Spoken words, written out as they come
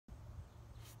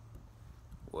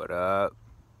What up?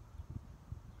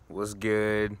 What's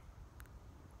good?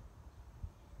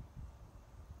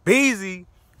 Beezy!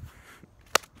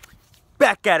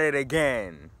 Back at it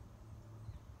again!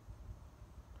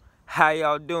 How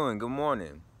y'all doing? Good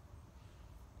morning.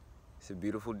 It's a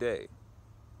beautiful day.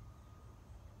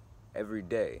 Every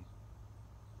day,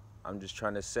 I'm just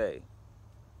trying to say,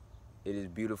 it is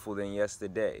beautiful than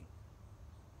yesterday.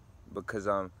 Because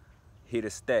I'm here to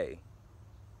stay.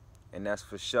 And that's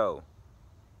for sure.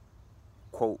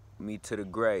 Quote me to the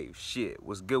grave. Shit,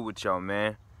 what's good with y'all,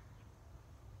 man?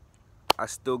 I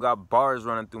still got bars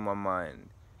running through my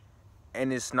mind.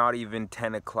 And it's not even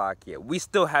 10 o'clock yet. We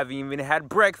still haven't even had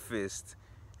breakfast.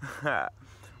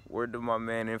 Word to my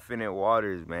man Infinite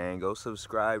Waters, man. Go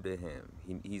subscribe to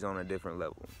him. He's on a different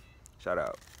level. Shout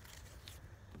out.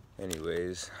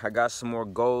 Anyways, I got some more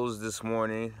goals this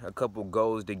morning. A couple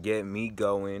goals to get me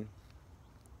going.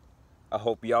 I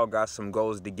hope y'all got some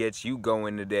goals to get you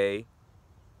going today.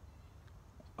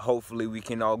 Hopefully we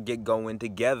can all get going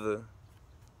together.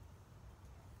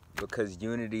 Because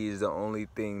unity is the only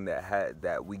thing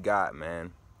that we got,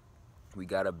 man. We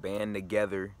got to band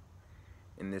together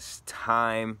in this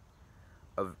time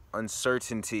of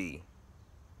uncertainty.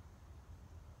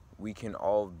 We can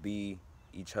all be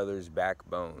each other's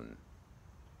backbone.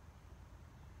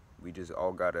 We just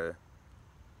all got to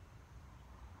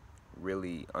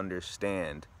really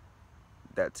understand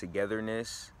that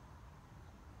togetherness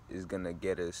is going to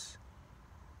get us,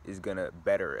 is going to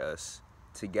better us.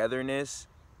 Togetherness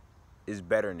is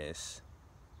betterness.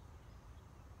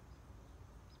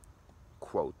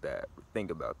 Quote that. Think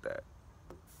about that.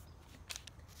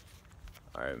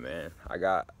 Alright, man. I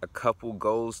got a couple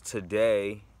goals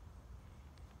today.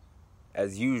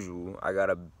 As usual, I got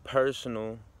a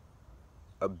personal,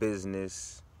 a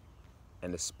business,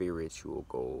 and a spiritual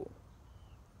goal.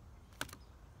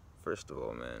 First of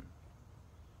all, man,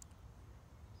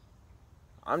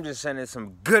 I'm just sending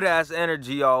some good-ass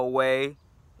energy y'all way.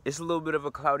 It's a little bit of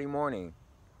a cloudy morning,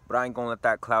 but I ain't gonna let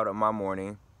that cloud up my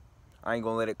morning. I ain't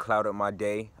gonna let it cloud up my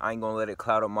day. I ain't gonna let it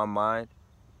cloud up my mind,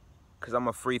 because I'm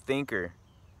a free thinker.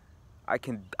 I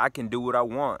can do what I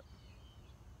want.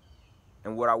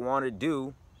 And what I want to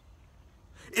do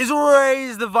is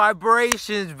raise the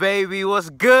vibrations, baby.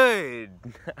 What's good?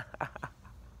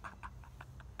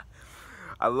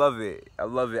 I love it. I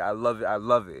love it. I love it. I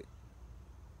love it.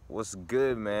 What's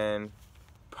good, man?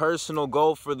 Personal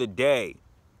goal for the day.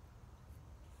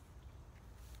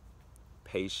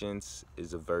 Patience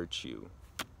is a virtue.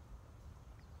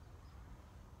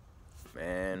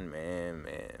 Man.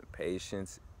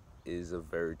 Patience is a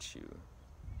virtue.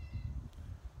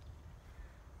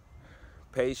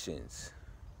 Patience.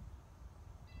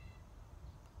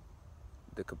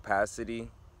 The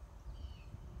capacity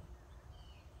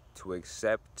to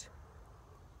accept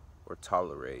or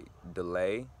tolerate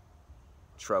delay,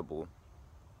 trouble,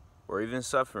 or even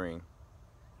suffering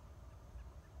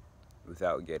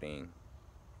without getting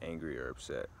angry or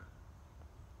upset.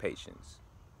 Patience.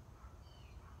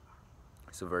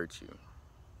 It's a virtue.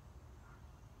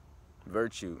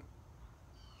 Virtue.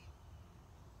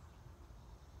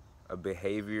 A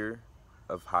behavior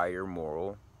of higher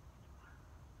moral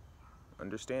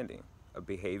understanding. A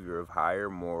behavior of higher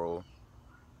moral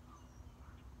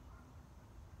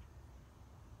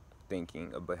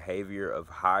thinking. A behavior of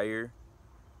higher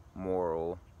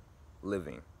moral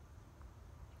living.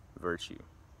 Virtue.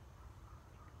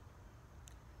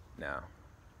 Now,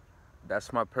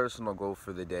 that's my personal goal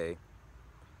for the day,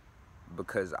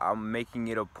 because I'm making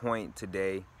it a point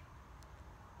today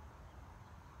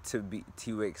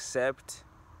to accept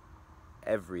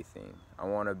everything. I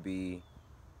want to be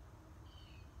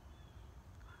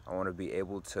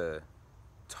able to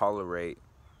tolerate,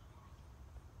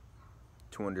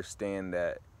 to understand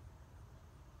that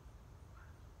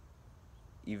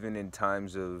even in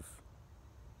times of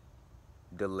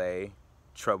delay,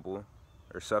 trouble,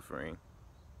 or suffering,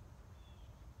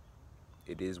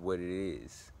 it is what it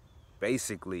is.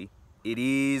 Basically, it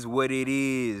is what it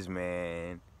is,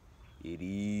 man. It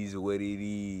is what it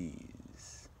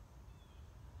is.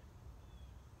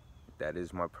 That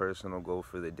is my personal goal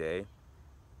for the day.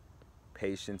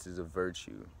 Patience is a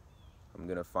virtue. I'm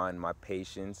gonna find my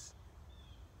patience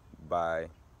by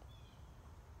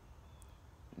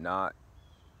not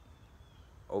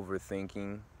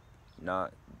overthinking,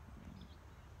 not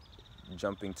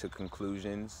jumping to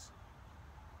conclusions,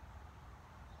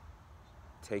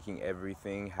 taking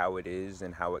everything how it is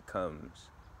and how it comes.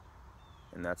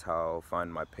 And that's how I'll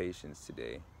find my patience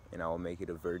today, and I'll make it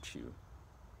a virtue.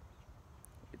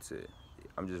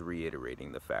 I'm just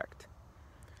reiterating the fact.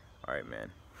 All right,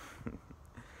 man.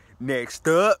 Next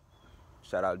up,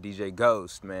 Shout out DJ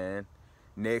Ghost, man.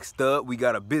 Next up, we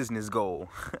got a business goal.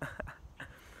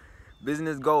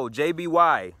 Business goal,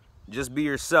 JBY, just be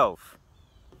yourself.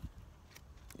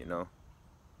 You know,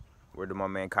 word to my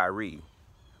man Kyrie,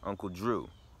 Uncle Drew,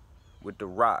 with the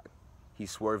rock,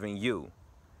 he's swerving you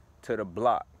to the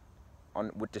block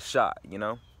with the shot, you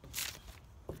know?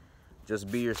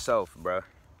 Just be yourself, bruh.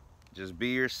 Just be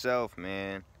yourself,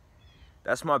 man.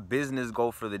 That's my business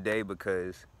goal for the day,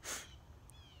 because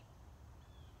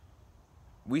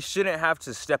we shouldn't have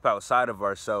to step outside of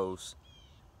ourselves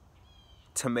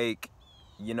to make,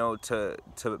 you know, to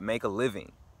make a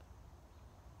living.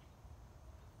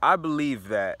 I believe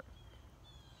that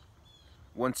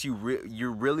once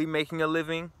you're really making a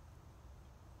living,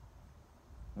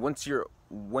 when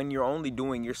you're only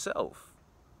doing yourself,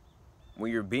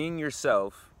 when you're being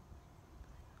yourself,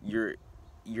 you're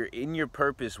in your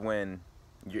purpose when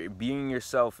you're being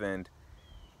yourself, and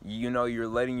you know, you're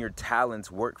letting your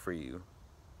talents work for you.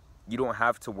 You don't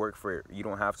have to work for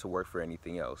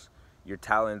anything else. Your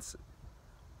talents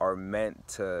are meant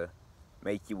to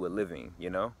make you a living, you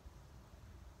know?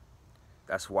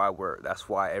 That's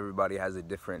why everybody has a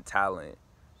different talent.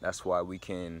 That's why we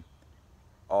can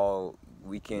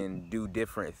do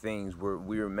different things.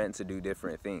 We're meant to do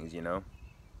different things, you know?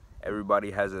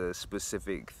 Everybody has a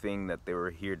specific thing that they were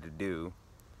here to do.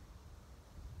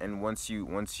 And once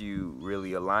you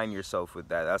really align yourself with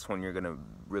that, that's when you're gonna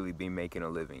really be making a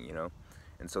living, you know?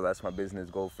 And so that's my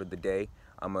business goal for the day.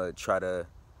 I'm gonna try to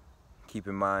keep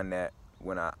in mind that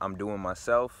when I'm doing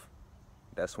myself,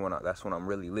 that's when I'm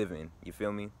really living. You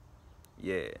feel me?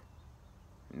 Yeah.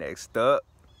 Next up,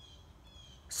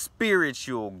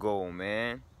 spiritual goal,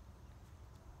 man.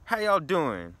 How y'all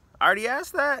doing? I already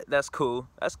asked that? That's cool.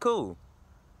 That's cool.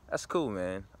 That's cool,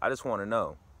 man. I just want to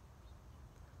know.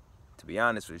 To be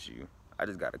honest with you, I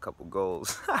just got a couple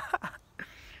goals.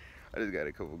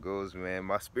 Man.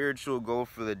 My spiritual goal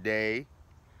for the day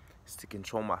is to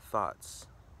control my thoughts.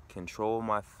 Control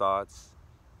my thoughts,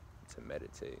 to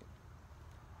meditate.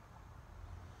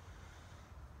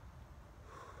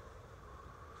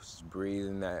 Just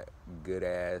breathing that good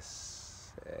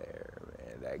ass air,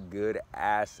 man. That good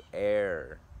ass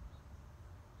air.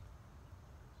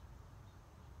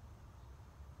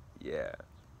 Yeah.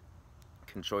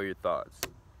 Control your thoughts.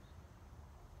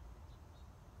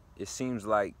 It seems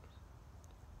like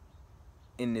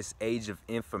in this age of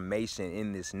information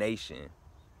in this nation,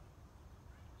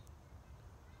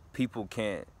 people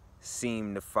can't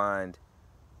seem to find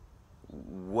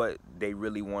what they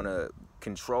really want to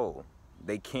control.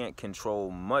 They can't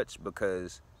control much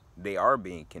because they are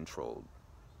being controlled.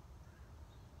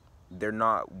 They're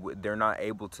not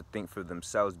able to think for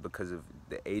themselves because of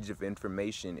the age of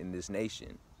information in this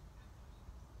nation.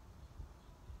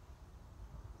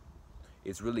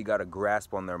 It's really got a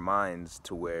grasp on their minds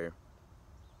to where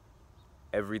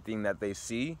everything that they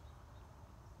see,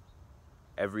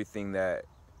 everything that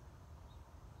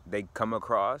they come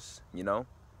across, you know,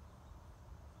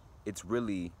 it's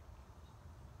really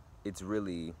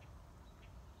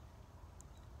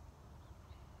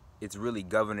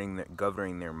governing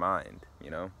their mind,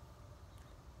 you know.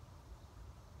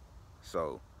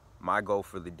 So my goal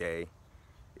for the day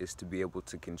is to be able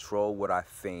to control what I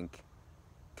think,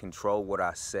 control what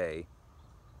I say,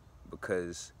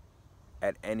 because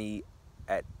at any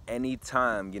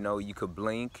time, you know, you could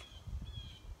blink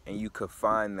and you could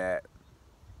find that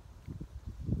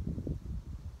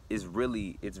it's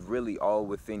really all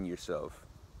within yourself.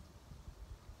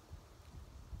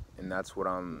 And that's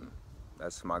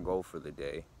my goal for the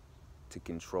day, to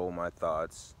control my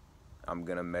thoughts. I'm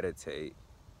gonna meditate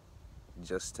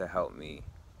just to help me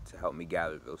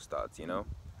gather those thoughts, you know?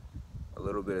 A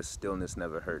little bit of stillness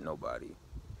never hurt nobody.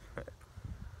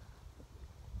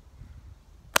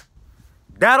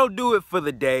 That'll do it for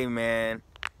the day, man.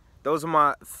 Those are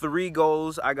my 3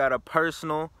 goals. I got a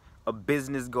personal, a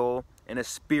business goal, and a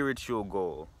spiritual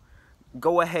goal.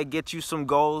 Go ahead, get you some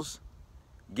goals.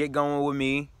 Get going with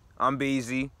me. I'm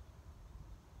busy.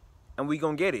 And we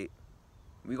gonna get it.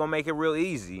 We gonna make it real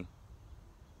easy.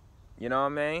 You know what I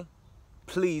mean?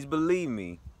 Please believe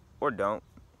me. Or don't.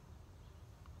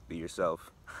 Be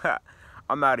yourself.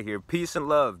 I'm out of here. Peace and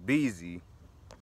love. Be easy.